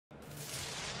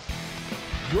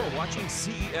You're watching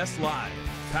CES Live,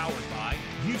 powered by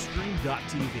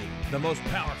Ustream.tv, the most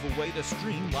powerful way to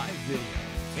stream live video.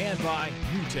 And by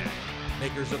UTech,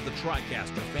 makers of the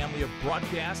TriCaster family of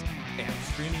broadcast and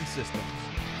streaming systems.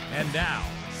 And now,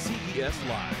 CES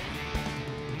Live.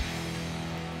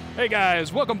 Hey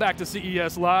guys, welcome back to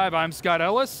CES Live. I'm Scott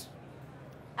Ellis.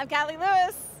 I'm Callie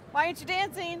Lewis. Why aren't you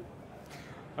dancing?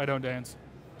 I don't dance.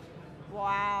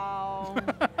 Wow.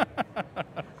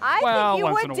 I think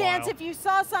you would dance if you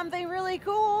saw something really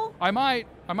cool. I might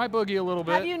boogie a little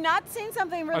bit. Have you not seen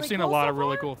something really cool? I've seen a lot of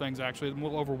really cool things actually. I'm a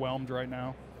little overwhelmed right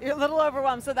now. You're a little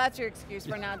overwhelmed, so that's your excuse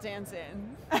for not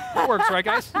dancing. It works, right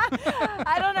guys?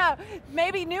 I don't know.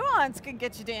 Maybe Nuance could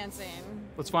get you dancing.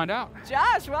 Let's find out.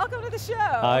 Josh, welcome to the show.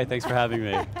 Hi, thanks for having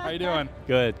me. How you doing?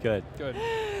 Good, good. Good.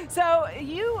 So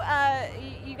you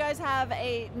guys have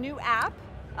a new app.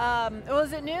 Well,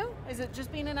 is it new? Is it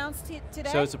just being announced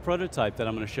today? So it's a prototype that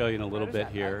I'm going to show you in a little bit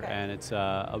here, okay. and it's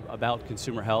about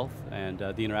consumer health and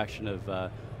the interaction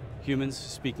of humans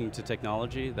speaking to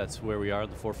technology. That's where we are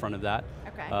at the forefront of that.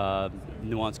 Okay.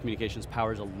 Nuance Communications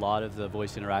powers a lot of the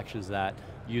voice interactions that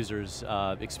users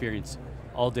experience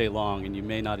all day long, and you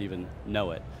may not even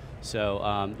know it.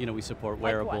 So you know, we support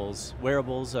wearables. Like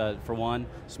wearables, for one,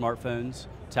 smartphones,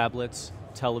 tablets,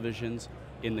 televisions,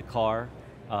 in the car,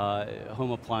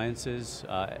 home appliances,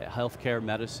 healthcare,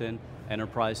 medicine,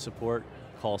 enterprise support,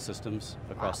 call systems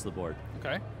across the board.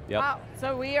 Okay. Yep. Wow,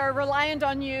 so we are reliant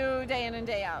on you day in and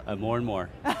day out. More and more.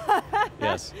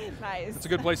 Yes. Nice. It's a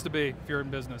good place to be if you're in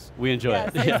business. We enjoy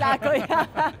yes, it. Exactly.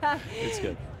 It's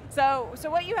good. So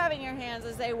what you have in your hands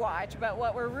is a watch, but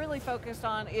what we're really focused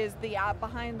on is the app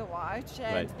behind the watch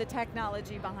and the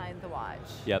technology behind the watch.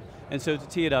 Yep, and so to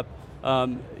tee it up,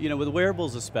 you know, with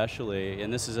wearables especially,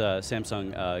 and this is a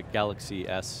Samsung Galaxy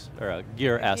S, or a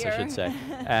Gear S, I should say,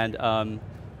 and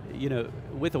you know,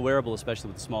 with a wearable, especially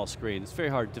with a small screen, it's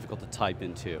very difficult to type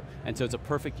into, and so it's a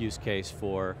perfect use case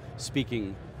for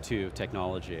speaking to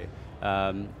technology,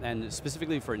 and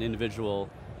specifically for an individual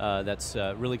that's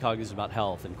really cognizant about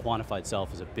health, and quantified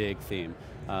self is a big theme.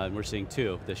 And we're seeing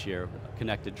two this year,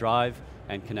 connected drive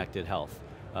and connected health,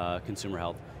 consumer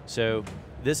health. So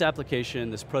this application,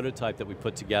 this prototype that we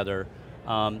put together,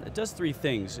 it does three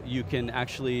things. You can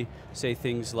actually say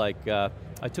things like,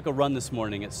 I took a run this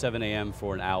morning at 7 a.m.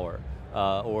 for an hour,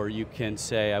 or you can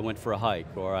say I went for a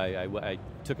hike, or I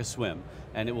took a swim,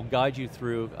 and it will guide you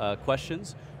through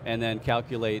questions and then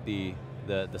calculate the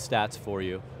stats for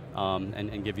you,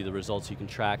 and give you the results. You can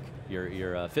track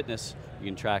your fitness, you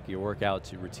can track your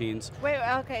workouts, your routines. Wait,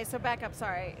 okay, so back up,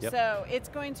 sorry. Yep. So it's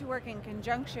going to work in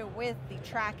conjunction with the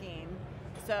tracking,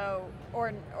 so,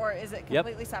 or is it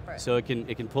completely separate? So it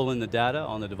can pull in the data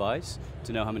on the device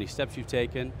to know how many steps you've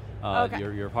taken,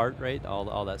 your heart rate,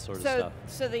 all that sort of stuff.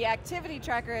 So the activity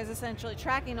tracker is essentially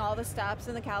tracking all the steps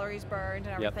and the calories burned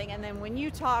and everything, and then when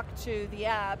you talk to the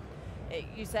app,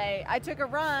 you say, I took a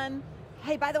run,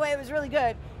 hey, by the way, it was really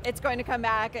good. It's going to come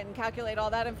back and calculate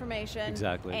all that information.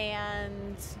 Exactly.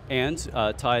 And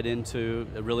tie it into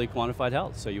a really quantified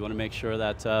health. So you want to make sure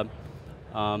that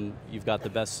you've got the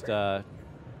best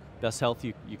health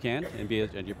you can and be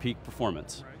at your peak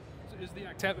performance. Right. So is the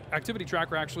activity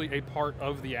tracker actually a part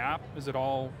of the app? Is it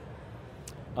all?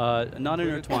 Not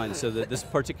intertwined. So this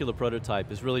particular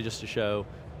prototype is really just to show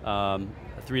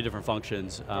three different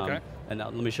functions. Okay. And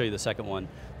let me show you the second one.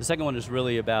 The second one is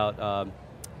really about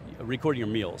recording your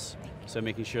meals. So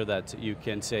making sure that you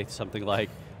can say something like,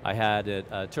 I had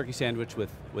a turkey sandwich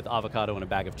with avocado and a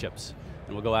bag of chips.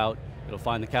 And we'll go out, it'll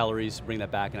find the calories, bring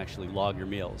that back, and actually log your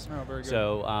meals. Oh, very good.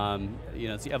 So you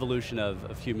know, it's the evolution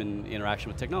of human interaction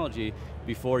with technology.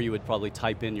 Before you would probably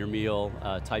type in your meal,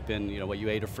 type in what you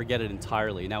ate, or forget it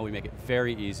entirely. Now we make it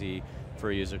very easy for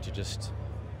a user to just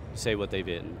say what they've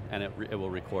eaten, and it will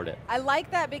record it. I like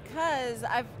that because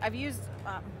I've used,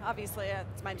 obviously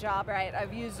it's my job, right?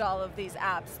 I've used all of these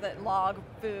apps that log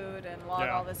food and log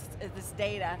all this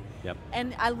data. Yep.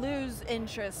 And I lose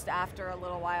interest after a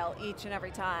little while each and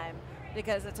every time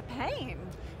because it's a pain.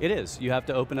 It is. You have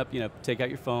to open up, take out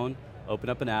your phone, open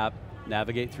up an app,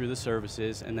 navigate through the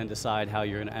services, and then decide how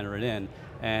you're going to enter it in.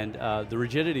 And the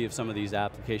rigidity of some of these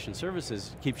application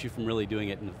services keeps you from really doing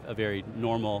it in a very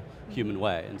normal human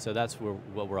way. And so that's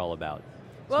what we're all about.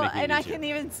 Well, and I can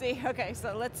even see, okay,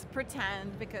 so let's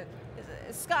pretend, because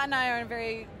Scott and I are on a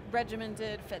very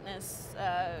regimented fitness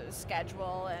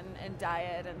schedule and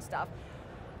diet and stuff.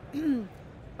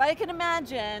 But I can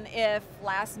imagine if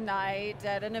last night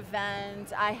at an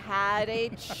event I had a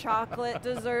chocolate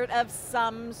dessert of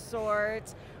some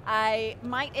sort, I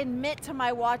might admit to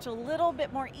my watch a little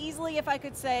bit more easily if I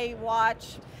could say,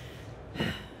 watch,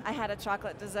 I had a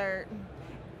chocolate dessert.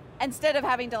 instead of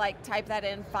having to like type that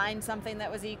in, find something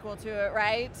that was equal to it,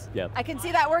 right? Yep. I can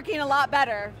see that working a lot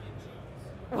better.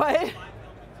 What?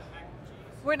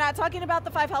 We're not talking about the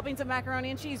 5 helpings of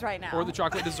macaroni and cheese right now. Or the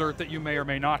chocolate dessert that you may or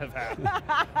may not have had.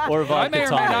 Or I vodka may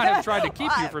or may tonic. not have tried to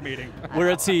keep you from eating. We're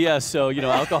at CES, so you know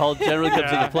alcohol generally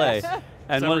comes into play.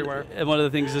 And everywhere. one of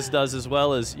the things this does as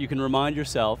well is you can remind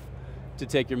yourself to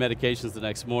take your medications the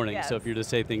next morning. Yes. So if you're to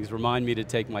say things, remind me to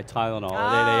take my Tylenol Oh,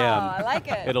 at 8 a.m. I like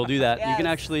it. It'll do that. You can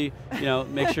Yes. actually,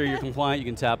 make sure you're compliant. You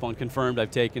can tap on confirmed,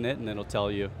 I've taken it, and then it'll tell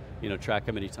you, track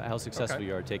how successful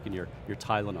you are taking your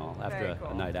Tylenol after Very a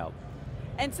cool. night out.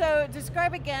 And so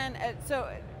describe again, so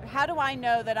how do I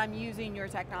know that I'm using your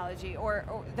technology or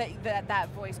that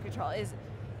voice control? Is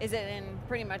it in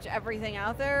pretty much everything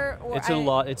out there? Or It's in a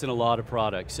lot. It's in a lot of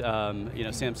products.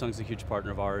 Samsung's a huge partner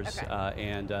of ours, Okay.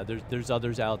 and there's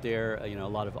others out there. A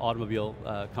lot of automobile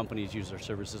companies use our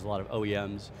services. A lot of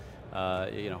OEMs,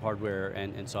 hardware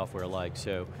and software alike.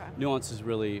 So Nuance is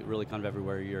really kind of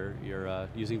everywhere you're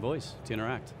using voice to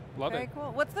interact. Love Very it.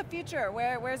 cool. What's the future?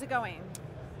 Where's it going?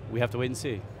 We have to wait and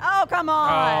see. Oh, come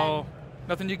on. Oh,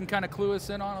 nothing you can kind of clue us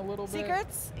in on a little bit?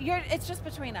 Secrets? It's just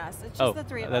between us. It's just the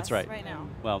 3 of that's us right. now.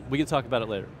 Well, we can talk about it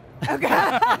later. Okay.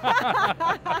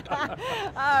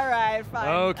 All right, fine.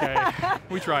 Okay,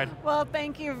 we tried. Well,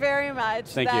 thank you very much.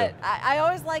 Thank you. I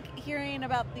always like hearing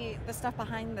about the stuff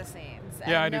behind the scenes.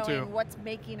 Yeah, and I do knowing too. what's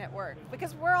making it work.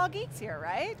 Because we're all geeks here,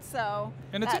 right? So.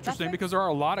 And it's that's interesting it. because there are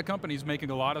a lot of companies making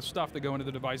a lot of stuff that go into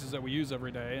the devices that we use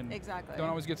every day, and Exactly. don't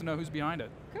always get to know who's behind it.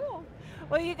 Cool.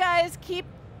 Well, you guys keep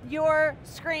your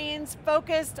screens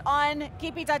focused on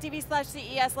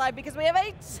geekbeat.tv/CESlive because we have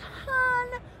a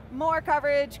ton more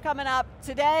coverage coming up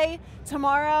today,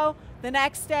 tomorrow, the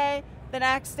next day, the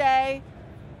next day.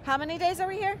 How many days are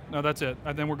we here? No, that's it.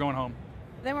 And then we're going home.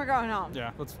 Then we're going home.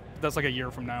 Yeah, that's like a year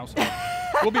from now, so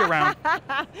we'll be around.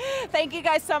 Thank you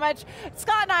guys so much.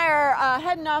 Scott and I are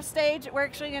heading off stage. We're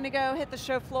actually going to go hit the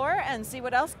show floor and see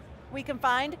what else we can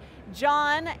find.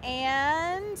 John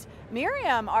and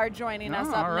Miriam are joining us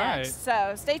up all right. next.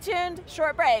 So stay tuned,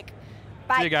 short break.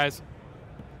 Bye. See you guys.